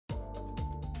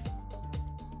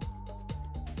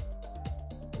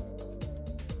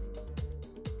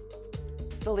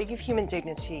The League of Human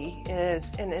Dignity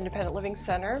is an independent living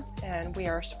center, and we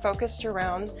are focused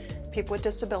around people with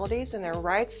disabilities and their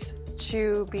rights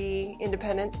to be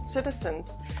independent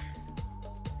citizens.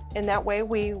 In that way,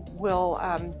 we will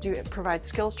provide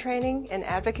skills training and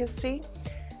advocacy.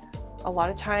 A lot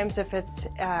of times, if it's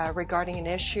regarding an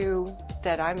issue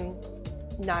that I'm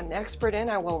not an expert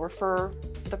in, I will refer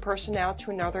the person out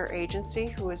to another agency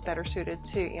who is better suited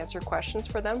to answer questions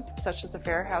for them, such as a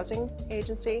fair housing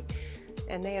agency.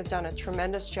 And they have done a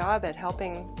tremendous job at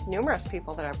helping numerous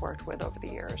people that I've worked with over the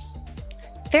years.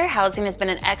 Fair housing has been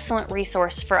an excellent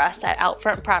resource for us at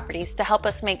Outfront Properties to help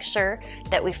us make sure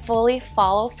that we fully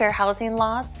follow fair housing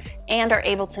laws and are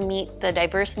able to meet the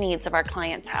diverse needs of our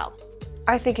clientele.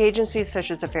 I think agencies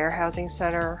such as a fair housing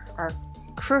center are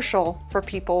crucial for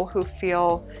people who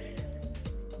feel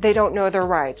they don't know their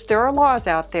rights. There are laws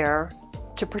out there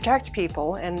to protect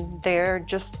people, and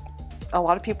a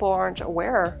lot of people aren't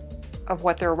aware of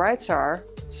what their rights are,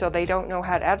 so they don't know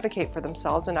how to advocate for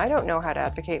themselves, and I don't know how to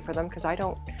advocate for them because I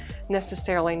don't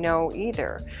necessarily know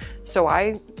either. So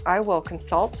I will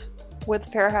consult with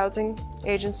Fair Housing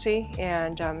Agency,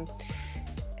 and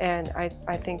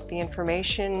I think the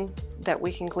information that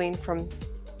we can glean from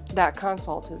that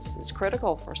consult is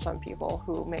critical for some people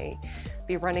who may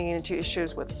be running into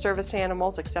issues with service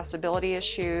animals, accessibility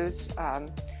issues,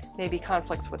 maybe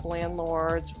conflicts with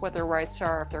landlords, what their rights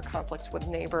are, if there are conflicts with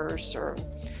neighbors, or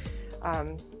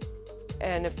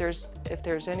and if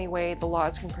there's any way the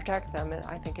laws can protect them,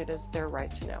 I think it is their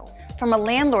right to know. From a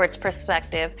landlord's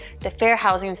perspective, the Fair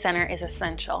Housing Center is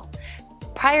essential.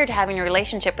 Prior to having a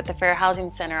relationship with the Fair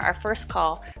Housing Center, our first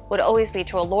call would always be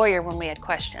to a lawyer when we had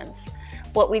questions.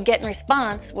 What we'd get in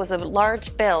response was a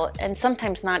large bill and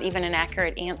sometimes not even an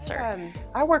accurate answer.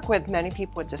 I work with many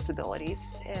people with disabilities,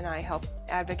 and I help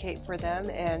advocate for them,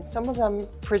 and some of them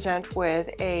present with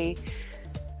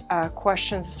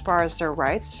questions as far as their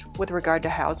rights with regard to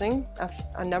housing.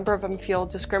 A number of them feel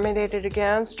discriminated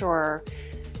against, or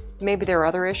maybe there are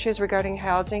other issues regarding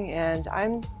housing, and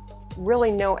I'm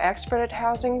really no expert at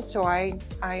housing, so I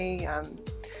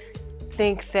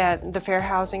think that the Fair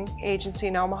Housing Agency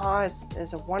in Omaha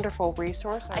is a wonderful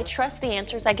resource. I trust the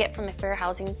answers I get from the Fair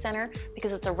Housing Center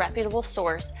because it's a reputable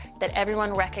source that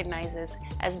everyone recognizes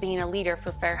as being a leader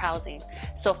for fair housing.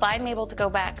 So if I'm able to go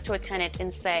back to a tenant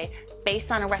and say,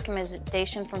 based on a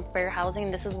recommendation from Fair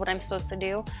Housing, this is what I'm supposed to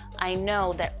do, I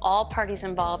know that all parties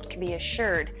involved can be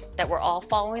assured that we're all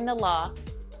following the law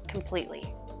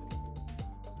completely.